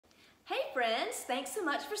friends, thanks so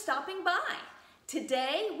much for stopping by.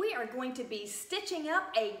 Today we are going to be stitching up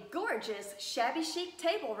a gorgeous shabby chic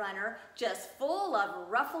table runner just full of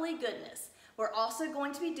ruffly goodness. We're also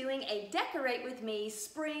going to be doing a Decorate With Me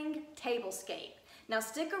spring tablescape. Now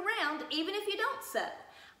stick around even if you don't sew.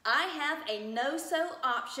 I have a no-sew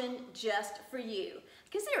option just for you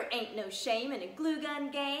because there ain't no shame in a glue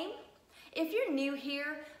gun game. If you're new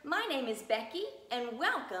here, my name is Becky and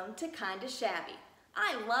welcome to Kinda Shabby.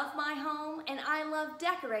 I love my home and I love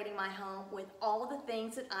decorating my home with all the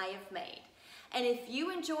things that I have made. And if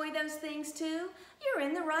you enjoy those things too, you're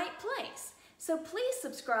in the right place. So please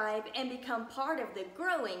subscribe and become part of the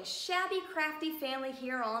growing Shabby Crafty family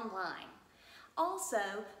here online.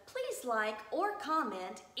 Also, please like or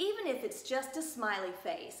comment even if it's just a smiley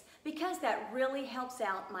face because that really helps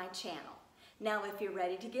out my channel. Now if you're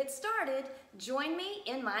ready to get started, join me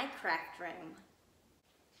in my craft room.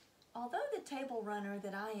 Although the table runner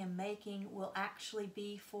that I am making will actually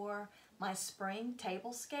be for my spring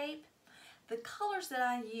tablescape, the colors that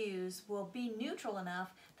I use will be neutral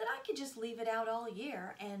enough that I could just leave it out all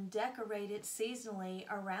year and decorate it seasonally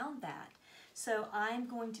around that. So I'm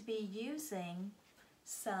going to be using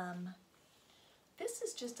this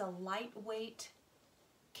is just a lightweight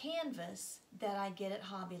canvas that I get at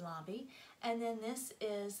Hobby Lobby, and then this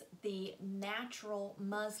is the natural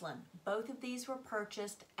muslin. Both of these were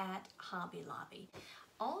purchased at Hobby Lobby.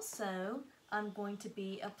 Also, I'm going to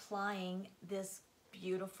be applying this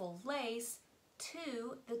beautiful lace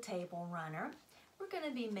to the table runner. We're going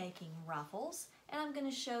to be making ruffles, and I'm going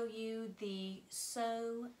to show you the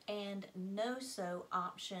sew and no sew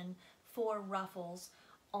option for ruffles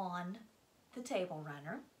on the table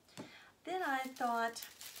runner. Then I thought,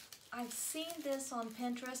 I've seen this on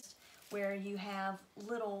Pinterest where you have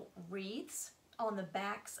little wreaths on the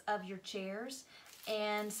backs of your chairs,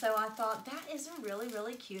 and so I thought that is a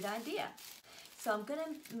really cute idea. So I'm going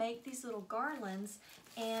to make these little garlands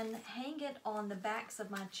and hang it on the backs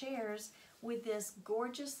of my chairs with this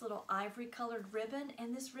gorgeous little ivory colored ribbon,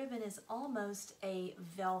 and this ribbon is almost a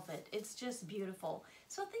velvet. It's just beautiful.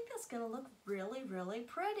 So I think that's going to look really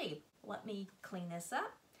pretty. Let me clean this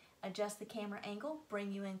up, adjust the camera angle,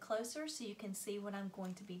 bring you in closer so you can see what I'm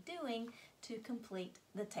going to be doing to complete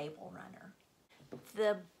the table runner.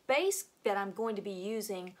 The base that I'm going to be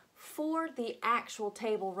using for the actual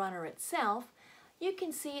table runner itself, you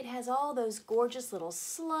can see it has all those gorgeous little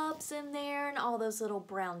slubs in there and all those little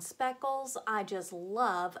brown speckles. I just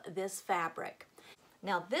love this fabric.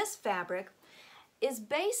 Now this fabric is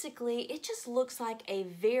basically, it just looks like a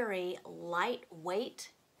very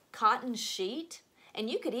lightweight cotton sheet.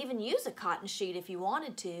 And you could even use a cotton sheet if you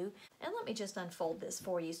wanted to. And let me just unfold this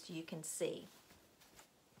for you so you can see.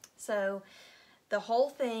 So the whole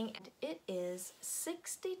thing, it is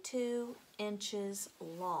 62 inches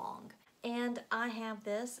long. And I have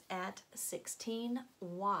this at 16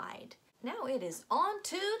 wide. Now it is on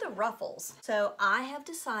to the ruffles. So I have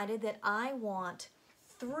decided that I want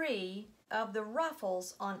 3 of the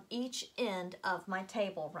ruffles on each end of my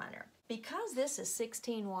table runner. Because this is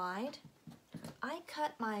 16 wide, I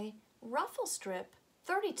cut my ruffle strip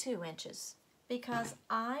 32 inches because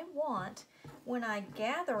I want, when I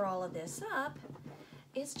gather all of this up,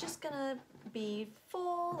 it's just gonna be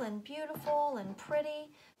full and beautiful and pretty.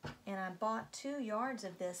 And I bought 2 yards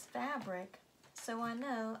of this fabric, so I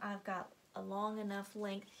know I've got a long enough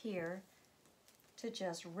length here to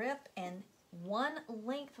just rip, and one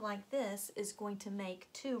length like this is going to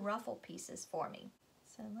make 2 ruffle pieces for me.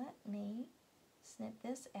 So let me snip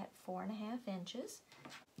this at 4.5 inches,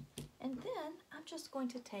 and then I'm just going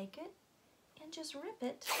to take it and just rip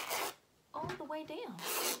it all the way down.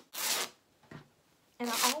 And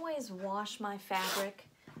I always wash my fabric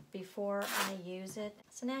before I use it.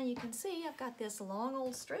 So now you can see I've got this long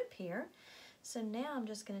old strip here. So now I'm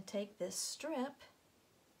just going to take this strip,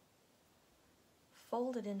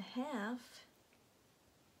 fold it in half,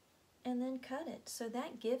 and then cut it. So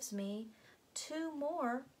that gives me 2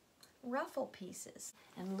 more ruffle pieces.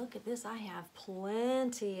 And look at this, I have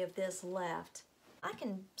plenty of this left. I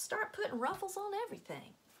can start putting ruffles on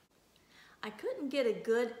everything. I couldn't get a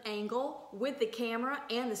good angle with the camera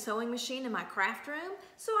and the sewing machine in my craft room,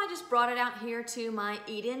 so I just brought it out here to my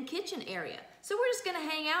eat-in kitchen area. So we're just gonna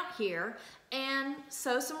hang out here and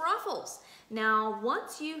sew some ruffles. Now,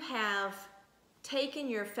 once you have taken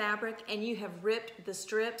your fabric and you have ripped the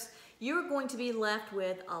strips, you're going to be left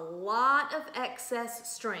with a lot of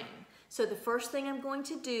excess string. So the first thing I'm going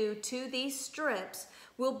to do to these strips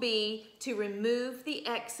will be to remove the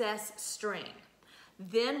excess string.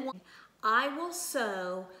 Then I will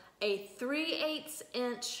sew a 3/8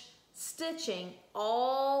 inch stitching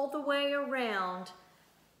all the way around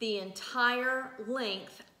the entire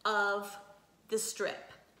length of the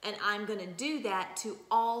strip. And I'm going to do that to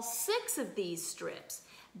all 6 of these strips.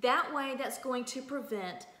 That way, that's going to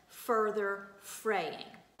prevent further fraying.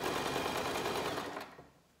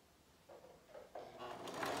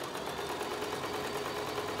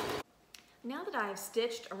 Now that I've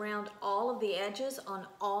stitched around all of the edges on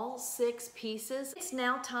all 6 pieces, it's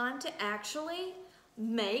now time to actually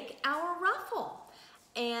make our ruffle.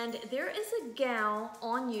 And there is a gal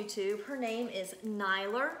on YouTube, her name is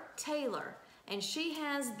Nyler Taylor, and she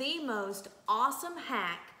has the most awesome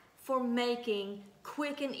hack for making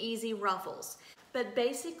quick and easy ruffles. But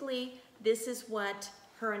basically, this is what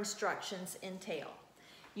her instructions entail.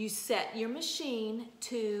 You set your machine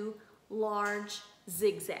to large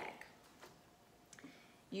zigzag.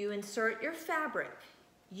 You insert your fabric.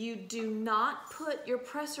 You do not put your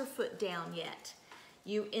presser foot down yet.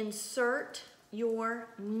 You insert your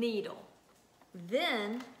needle.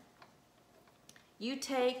 Then you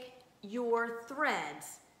take your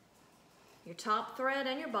threads, your top thread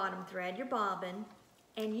and your bottom thread, your bobbin,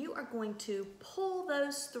 and you are going to pull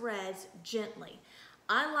those threads gently.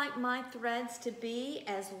 I like my threads to be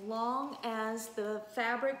as long as the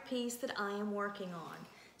fabric piece that I am working on.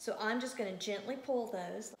 So I'm just going to gently pull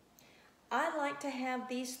those. I like to have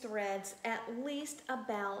these threads at least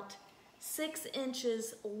about 6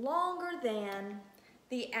 inches longer than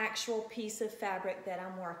the actual piece of fabric that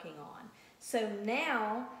I'm working on. So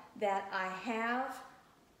now that I have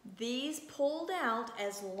these pulled out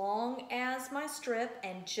as long as my strip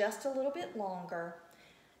and just a little bit longer,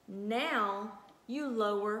 now you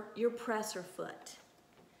lower your presser foot.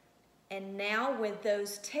 And now with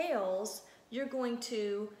those tails, you're going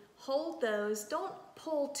to hold those. Don't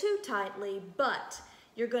pull too tightly, but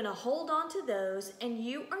you're going to hold on to those and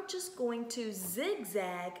you are just going to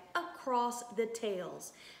zigzag across the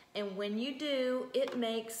tails. And when you do, it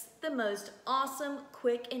makes the most awesome,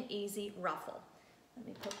 quick and easy ruffle. Let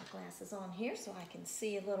me put my glasses on here so I can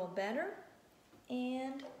see a little better.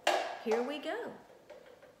 And here we go.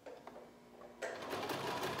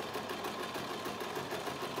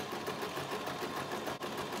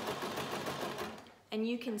 And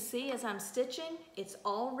you can see as I'm stitching, it's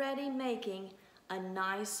already making a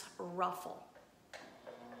nice ruffle.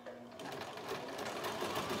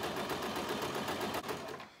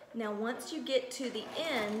 Now once you get to the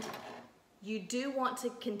end, you do want to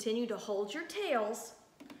continue to hold your tails,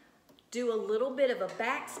 do a little bit of a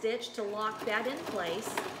back stitch to lock that in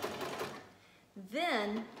place.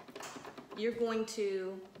 Then you're going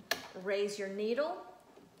to raise your needle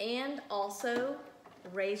and also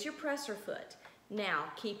raise your presser foot.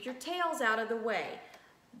 Now, keep your tails out of the way.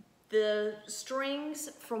 The strings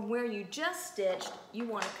from where you just stitched, you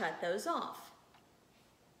want to cut those off.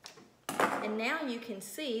 And now you can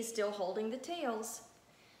see, still holding the tails,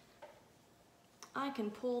 I can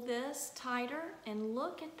pull this tighter and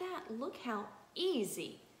look at that. Look how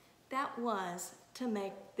easy that was to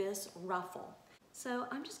make this ruffle. So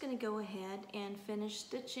I'm just going to go ahead and finish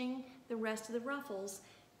stitching the rest of the ruffles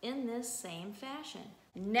in this same fashion.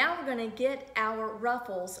 Now we're going to get our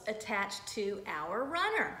ruffles attached to our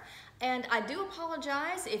runner. And I do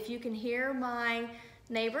apologize if you can hear my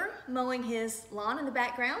neighbor mowing his lawn in the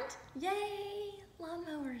background. Yay,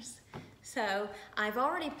 lawnmowers. So I've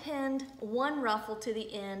already pinned one ruffle to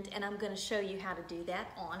the end and I'm going to show you how to do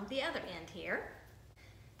that on the other end here.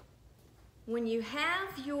 When you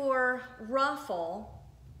have your ruffle,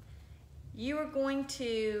 you are going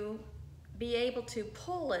to be able to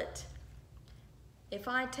pull it. If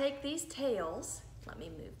I take these tails, let me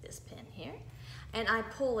move this pin here, and I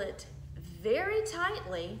pull it very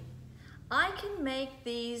tightly, I can make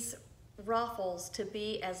these ruffles to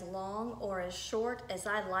be as long or as short as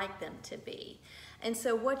I like them to be. And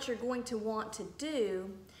so what you're going to want to do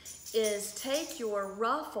is take your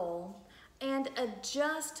ruffle and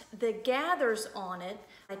adjust the gathers on it.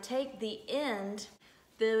 I take the end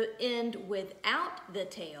without the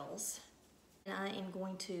tails, and I am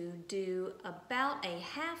going to do about a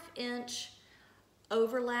 1/2 inch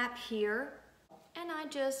overlap here, and I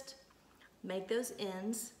just make those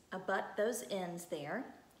ends, abut those ends there,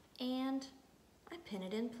 and I pin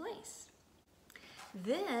it in place.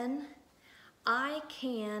 Then I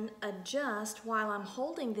can adjust while I'm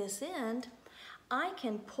holding this end. I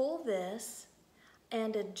can pull this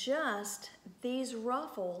and adjust these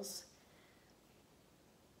ruffles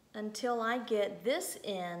until I get this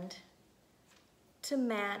end to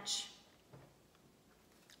match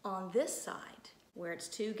on this side. Where it's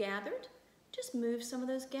 2 gathered, just move some of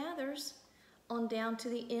those gathers on down to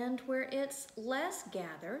the end where it's less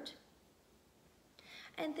gathered.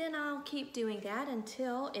 And then I'll keep doing that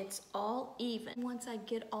until it's all even. Once I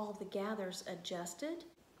get all the gathers adjusted,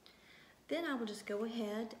 then I will just go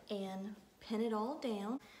ahead and pin it all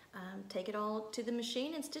down, take it all to the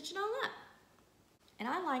machine and stitch it all up. And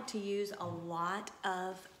I like to use a lot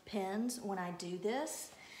of pins when I do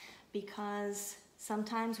this because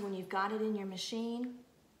sometimes when you've got it in your machine,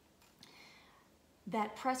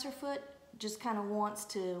 that presser foot just kind of wants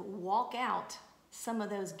to walk out some of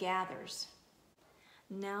those gathers.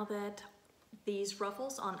 Now that these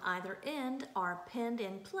ruffles on either end are pinned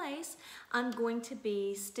in place, I'm going to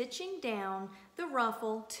be stitching down the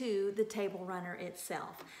ruffle to the table runner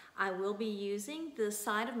itself. I will be using the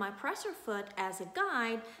side of my presser foot as a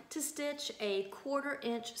guide to stitch a 1/4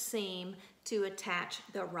 inch seam to attach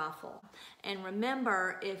the ruffle. And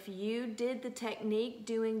remember, if you did the technique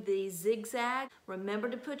doing the zigzag, remember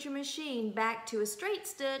to put your machine back to a straight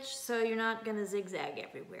stitch so you're not going to zigzag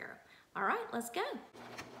everywhere. All right, let's go.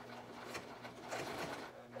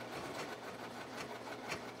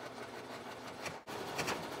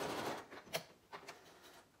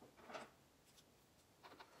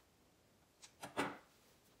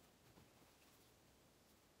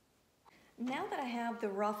 Now that I have the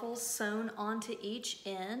ruffles sewn onto each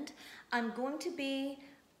end, I'm going to be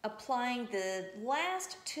applying the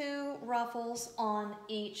last 2 ruffles on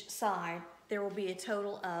each side. There will be a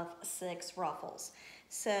total of 6 ruffles.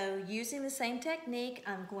 So using the same technique,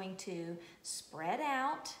 I'm going to spread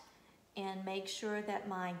out and make sure that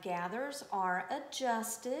my gathers are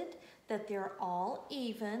adjusted, that they're all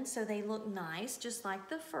even so they look nice, just like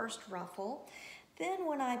the first ruffle. Then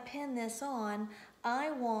when I pin this on,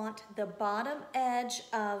 I want the bottom edge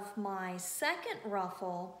of my second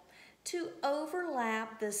ruffle to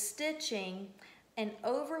overlap the stitching and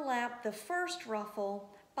overlap the first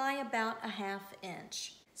ruffle by about 1/2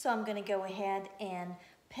 inch. So I'm going to go ahead and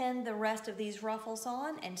pin the rest of these ruffles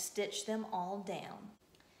on and stitch them all down.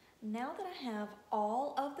 Now that I have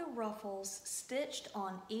all of the ruffles stitched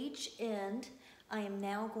on each end, I am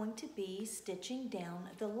now going to be stitching down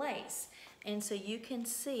the lace. And so you can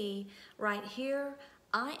see right here,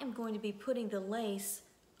 I am going to be putting the lace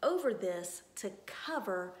over this to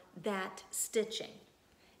cover that stitching.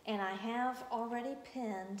 And I have already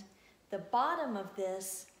pinned the bottom of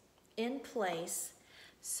this in place,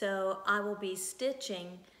 so I will be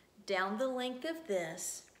stitching down the length of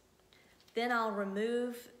this. Then I'll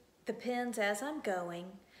remove the pins as I'm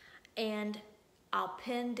going, and I'll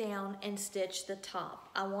pin down and stitch the top.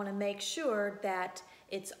 I want to make sure that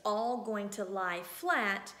it's all going to lie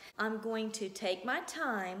flat. I'm going to take my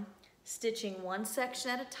time, stitching one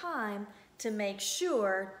section at a time to make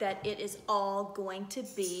sure that it is all going to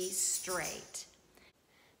be straight.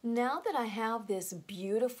 Now that I have this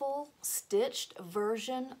beautiful stitched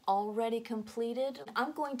version already completed,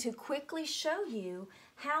 I'm going to quickly show you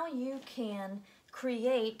how you can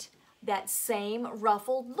create that same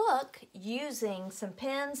ruffled look using some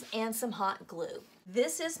pins and some hot glue.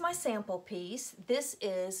 This is my sample piece. This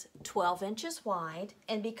is 12 inches wide,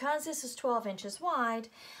 and because this is 12 inches wide,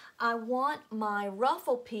 I want my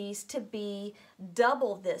ruffle piece to be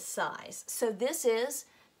double this size. So this is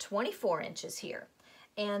 24 inches here.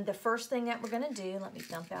 And the first thing that we're going to do, let me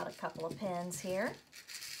dump out a couple of pins here.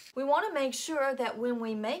 We want to make sure that when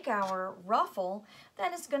we make our ruffle,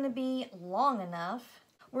 that it's going to be long enough.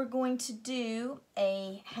 We're going to do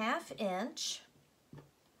a 1/2 inch,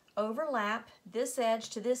 overlap this edge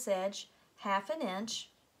to this edge, 1/2 inch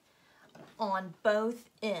on both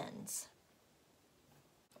ends.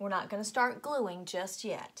 We're not going to start gluing just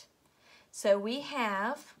yet. So we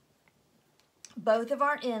have both of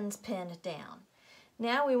our ends pinned down.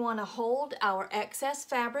 Now we want to hold our excess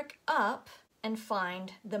fabric up and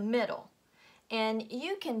find the middle. And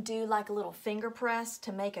you can do like a little finger press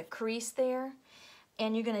to make a crease there.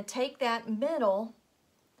 And you're going to take that middle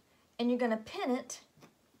and you're going to pin it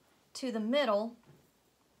to the middle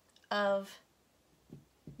of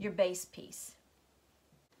your base piece.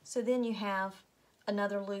 So then you have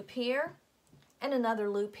another loop here and another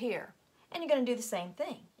loop here. And you're going to do the same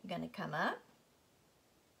thing. You're going to come up,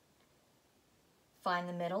 find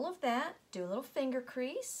the middle of that, do a little finger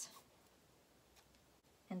crease,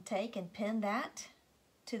 and take and pin that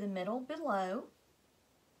to the middle below.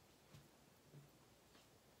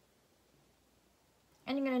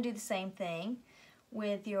 And you're going to do the same thing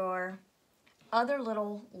with your other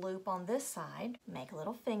little loop on this side. Make a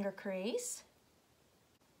little finger crease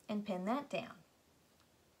and pin that down.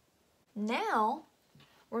 Now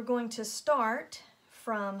we're going to start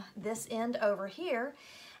from this end over here,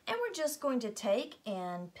 and we're just going to take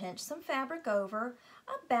and pinch some fabric over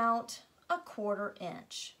about 1/4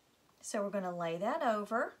 inch. So we're going to lay that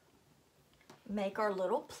over, make our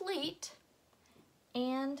little pleat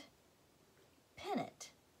and pin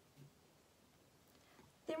it.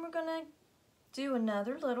 Then we're going to do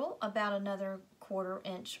another little, about another 1/4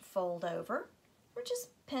 inch fold over. We're just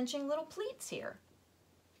pinching little pleats here.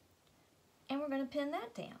 And we're going to pin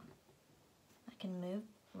that down. I can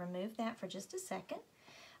remove that for just a second.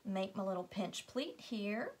 Make my little pinch pleat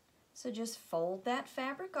here. So just fold that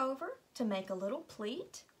fabric over to make a little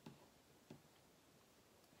pleat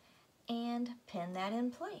and pin that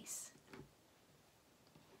in place.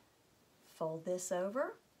 Fold this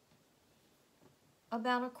over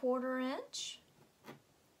about a 1/4 inch.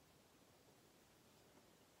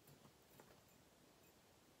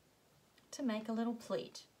 To make a little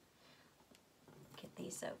pleat. Get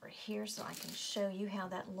these over here so I can show you how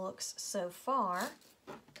that looks so far.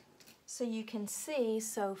 So you can see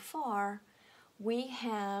so far we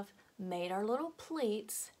have made our little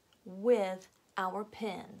pleats with our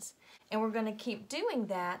pins. And we're going to keep doing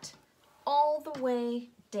that all the way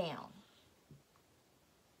down.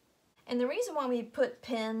 And the reason why we put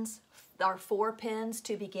pins, our 4 pins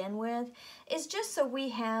to begin with, is just so we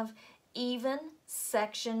have even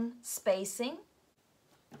section spacing.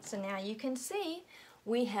 So now you can see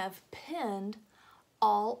we have pinned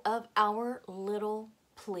all of our little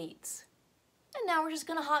pleats. And now we're just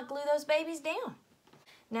going to hot glue those babies down.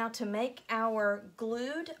 Now to make our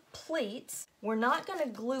glued pleats, we're not going to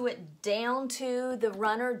glue it down to the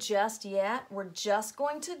runner just yet. We're just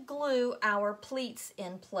going to glue our pleats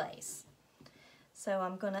in place. So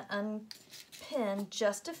I'm going to unpin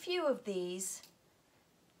just a few of these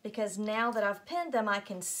because now that I've pinned them, I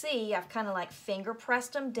can see I've kind of like finger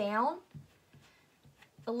pressed them down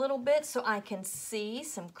a little bit so I can see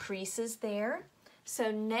some creases there. So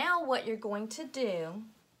now what you're going to do,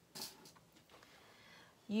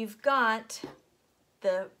 you've got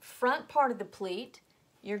the front part of the pleat,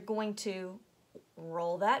 you're going to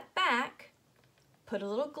roll that back, put a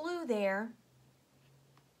little glue there,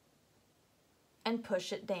 and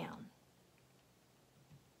push it down.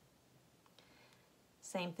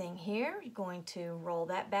 Same thing here, you're going to roll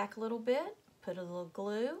that back a little bit, put a little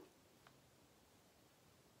glue,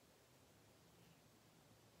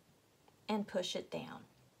 and push it down.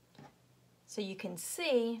 So you can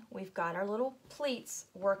see we've got our little pleats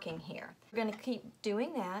working here. We're going to keep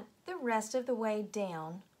doing that the rest of the way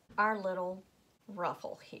down our little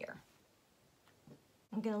ruffle here.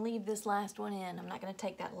 I'm going to leave this last one in. I'm not going to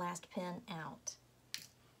take that last pin out.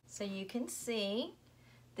 So you can see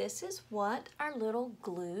this is what our little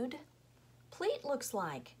glued pleat looks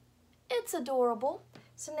like. It's adorable.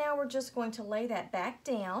 So now we're just going to lay that back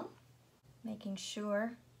down, making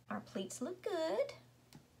sure our pleats look good.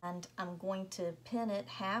 And I'm going to pin it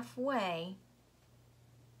halfway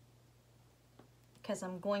because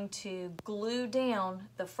I'm going to glue down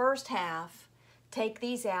the first half, take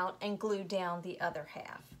these out, and glue down the other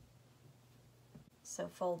half. So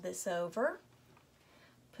fold this over,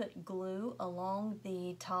 put glue along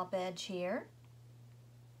the top edge here.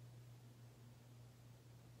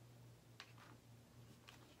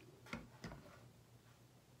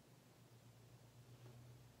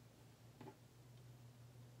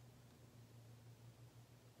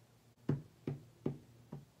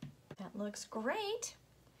 That looks great.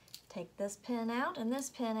 Take this pin out and this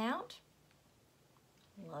pin out.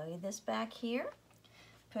 Lay this back here.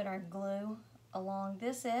 Put our glue along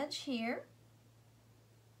this edge here.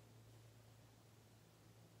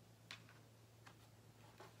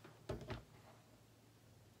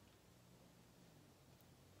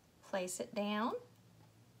 Place it down.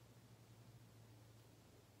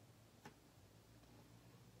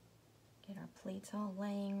 Get our pleats all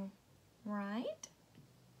laying right.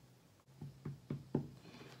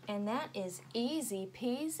 And that is easy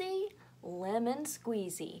peasy lemon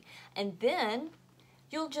squeezy. And then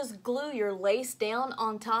you'll just glue your lace down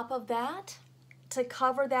on top of that to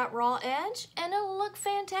cover that raw edge, and it'll look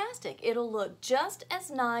fantastic. It'll look just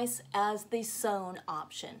as nice as the sewn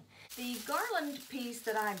option. The garland piece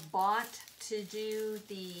that I bought to do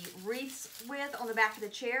the wreaths with on the back of the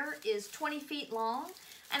chair is 20 feet long,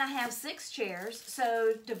 and I have 6 chairs,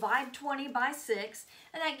 so divide 20 by 6,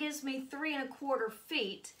 and that gives me 3 1/4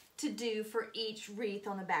 feet to do for each wreath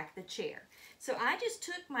on the back of the chair. So I just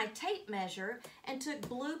took my tape measure and took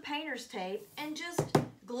blue painter's tape and just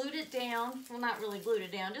glued it down, well, not really glued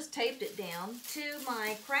it down, just taped it down to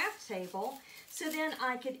my craft table, so then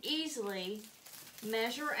I could easily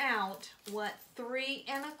measure out what 3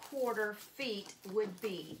 1/4 feet would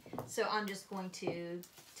be. So I'm just going to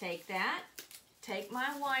take that, take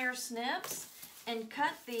my wire snips, and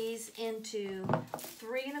cut these into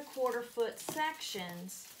 3 1/4 foot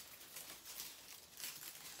sections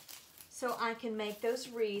so I can make those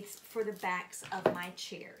wreaths for the backs of my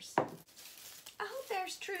chairs. I hope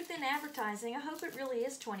there's truth in advertising. I hope it really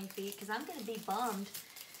is 20 feet because I'm going to be bummed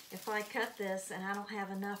if I cut this and I don't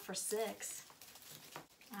have enough for 6.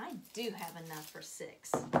 I do have enough for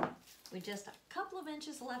 6 with just a couple of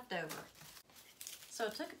inches left over. So I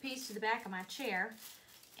took a piece to the back of my chair,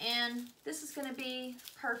 and this is going to be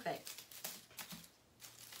perfect.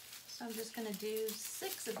 So I'm just going to do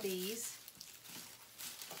 6 of these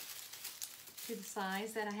to the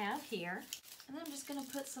size that I have here. And then I'm just going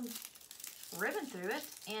to put some ribbon through it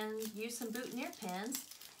and use some boutonniere pins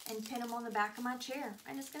and pin them on the back of my chair.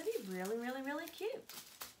 And it's going to be really, really, really cute.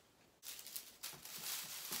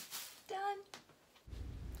 Done.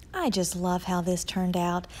 I just love how this turned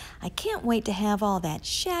out. I can't wait to have all that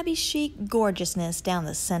shabby chic gorgeousness down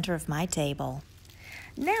the center of my table.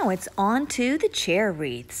 Now it's on to the chair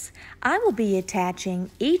wreaths. I will be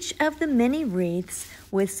attaching each of the mini wreaths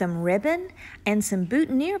with some ribbon and some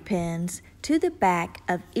boutonniere pins to the back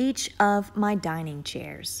of each of my dining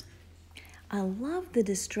chairs. I love the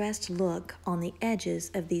distressed look on the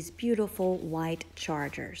edges of these beautiful white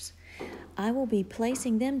chargers. I will be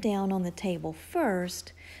placing them down on the table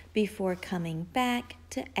first before coming back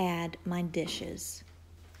to add my dishes.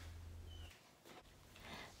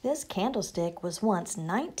 This candlestick was once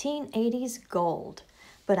 1980s gold,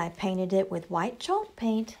 but I painted it with white chalk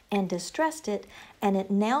paint and distressed it, and it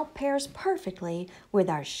now pairs perfectly with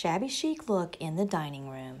our shabby chic look in the dining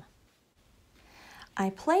room. I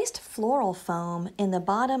placed floral foam in the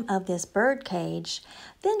bottom of this bird cage,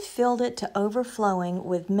 then filled it to overflowing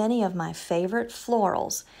with many of my favorite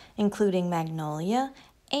florals, including magnolia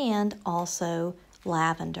and also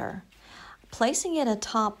lavender. Placing it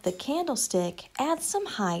atop the candlestick adds some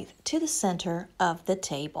height to the center of the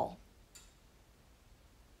table.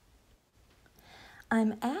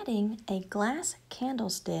 I'm adding a glass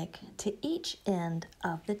candlestick to each end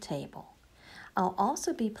of the table. I'll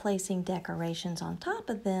also be placing decorations on top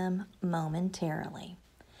of them momentarily.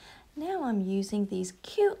 Now I'm using these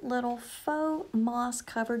cute little faux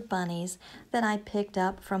moss-covered bunnies that I picked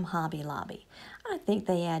up from Hobby Lobby. I think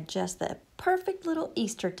they add just the perfect little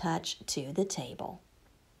Easter touch to the table.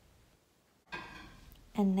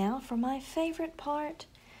 And now for my favorite part,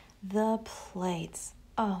 the plates.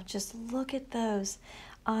 Oh, just look at those.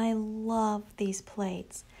 I love these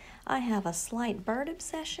plates. I have a slight bird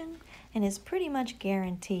obsession, and it's pretty much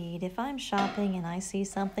guaranteed if I'm shopping and I see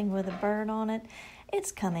something with a bird on it,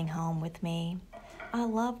 it's coming home with me. I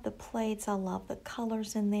love the plates. I love the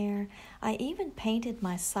colors in there. I even painted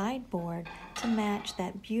my sideboard to match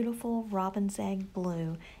that beautiful robin's egg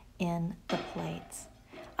blue in the plates.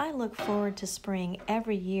 I look forward to spring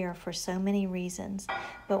every year for so many reasons,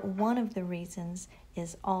 but one of the reasons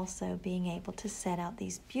is also being able to set out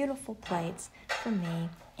these beautiful plates for me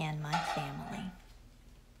and my family.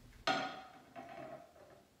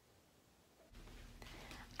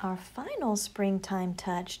 Our final springtime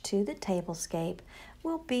touch to the tablescape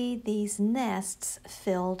will be these nests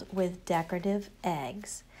filled with decorative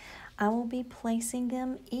eggs. I will be placing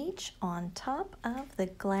them each on top of the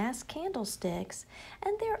glass candlesticks,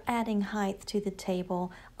 and they're adding height to the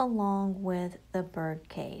table along with the bird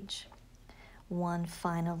cage. One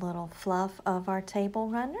final little fluff of our table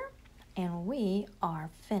runner, and we are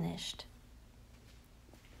finished.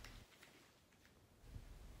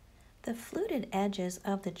 The fluted edges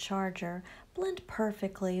of the charger blend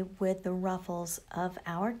perfectly with the ruffles of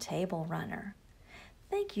our table runner.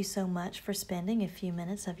 Thank you so much for spending a few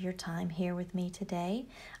minutes of your time here with me today.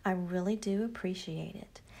 I really do appreciate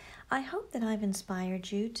it. I hope that I've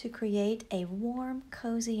inspired you to create a warm,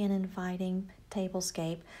 cozy, and inviting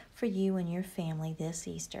tablescape for you and your family this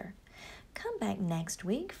Easter. Come back next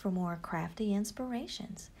week for more crafty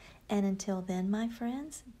inspirations. And until then, my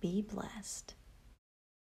friends, be blessed.